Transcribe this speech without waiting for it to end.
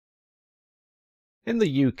In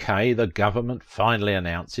the UK, the government finally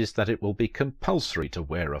announces that it will be compulsory to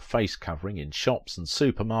wear a face covering in shops and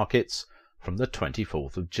supermarkets from the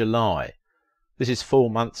 24th of July. This is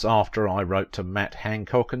 4 months after I wrote to Matt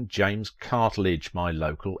Hancock and James Cartlidge, my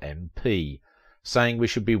local MP, saying we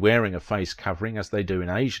should be wearing a face covering as they do in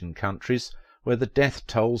Asian countries where the death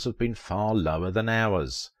tolls have been far lower than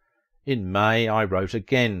ours. In May I wrote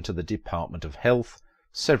again to the Department of Health,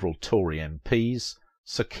 several Tory MPs,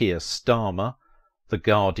 Sir Kier Starmer, The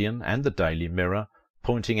Guardian and the Daily Mirror,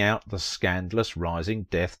 pointing out the scandalous rising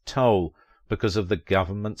death toll because of the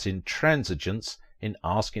government's intransigence in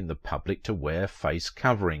asking the public to wear face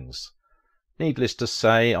coverings. Needless to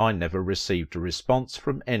say, I never received a response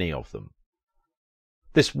from any of them.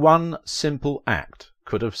 This one simple act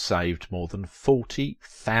could have saved more than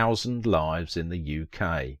 40,000 lives in the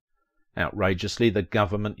UK. Outrageously, the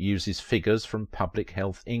government uses figures from Public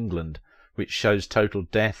Health England, which shows total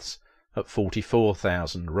deaths at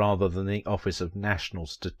 44,000 rather than the Office of National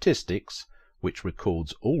Statistics, which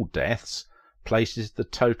records all deaths, places the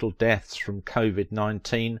total deaths from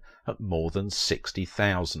COVID-19 at more than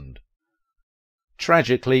 60,000.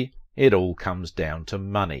 Tragically, it all comes down to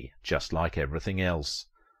money, just like everything else.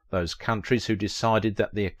 Those countries who decided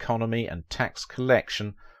that the economy and tax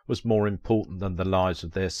collection was more important than the lives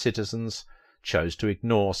of their citizens chose to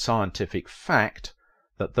ignore scientific fact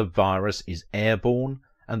that the virus is airborne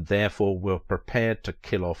and therefore were prepared to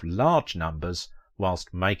kill off large numbers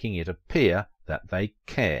whilst making it appear that they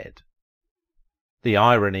cared. The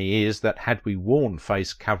irony is that had we worn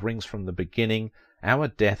face coverings from the beginning, our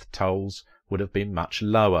death tolls would have been much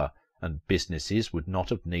lower and businesses would not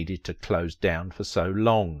have needed to close down for so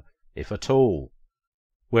long, if at all.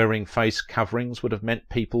 Wearing face coverings would have meant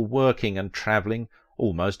people working and travelling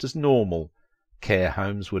almost as normal. Care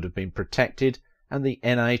homes would have been protected and the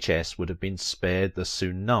NHS would have been spared the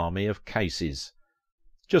tsunami of cases.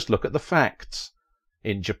 Just look at the facts.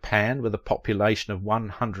 In Japan, with a population of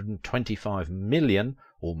 125 million,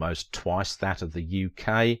 almost twice that of the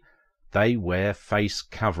UK, they wear face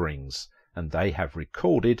coverings, and they have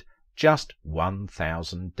recorded just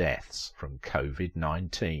 1,000 deaths from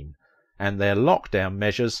COVID-19, and their lockdown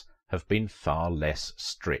measures have been far less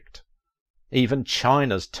strict. Even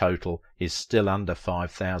China's total is still under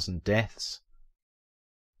 5,000 deaths.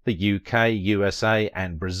 The UK, USA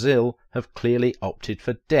and Brazil have clearly opted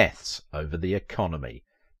for deaths over the economy.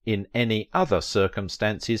 In any other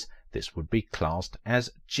circumstances, this would be classed as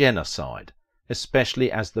genocide,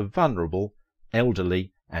 especially as the vulnerable,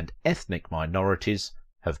 elderly and ethnic minorities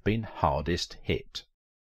have been hardest hit.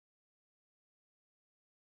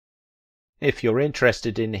 If you're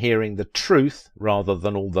interested in hearing the truth rather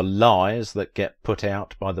than all the lies that get put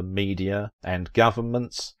out by the media and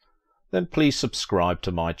governments, then please subscribe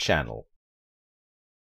to my channel.